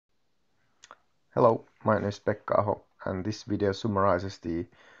Hello, my name is Pekka Aho, and this video summarizes the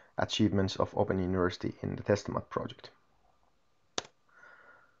achievements of Open University in the Testomat project.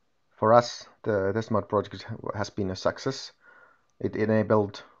 For us, the Testomat project has been a success. It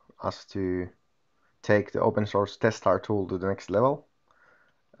enabled us to take the open source TestStar tool to the next level,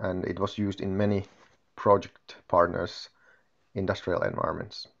 and it was used in many project partners' industrial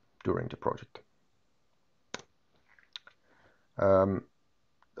environments during the project.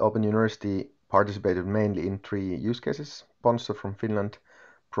 Open University participated mainly in 3 use cases: Sponsor from Finland,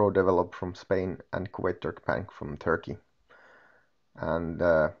 Pro-Develop from Spain, and Kuwait Turk Bank from Turkey. And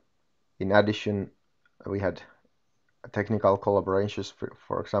in addition, we had technical collaborations,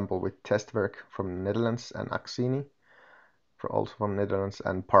 for example, with Testwerk from the Netherlands and Axini, also from Netherlands,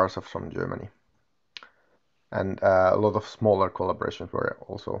 and Parsoft from Germany. And a lot of smaller collaborations were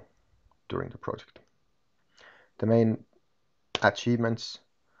also during the project. The main achievements,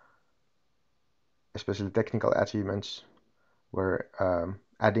 especially technical achievements, were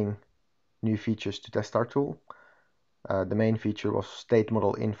adding new features to TestStar tool. The main feature was state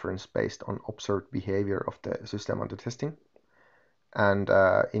model inference based on observed behavior of the system under testing, and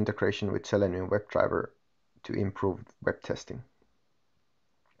integration with Selenium WebDriver to improve web testing.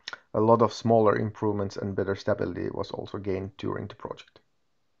 A lot of smaller improvements and better stability was also gained during the project.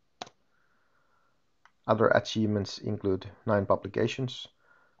 Other achievements include 9 publications,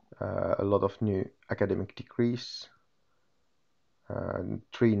 a lot of new academic degrees,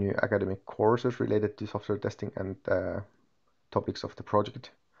 3 new academic courses related to software testing and topics of the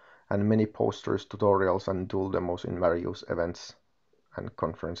project, and many posters, tutorials, and tool demos in various events and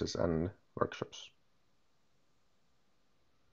conferences and workshops.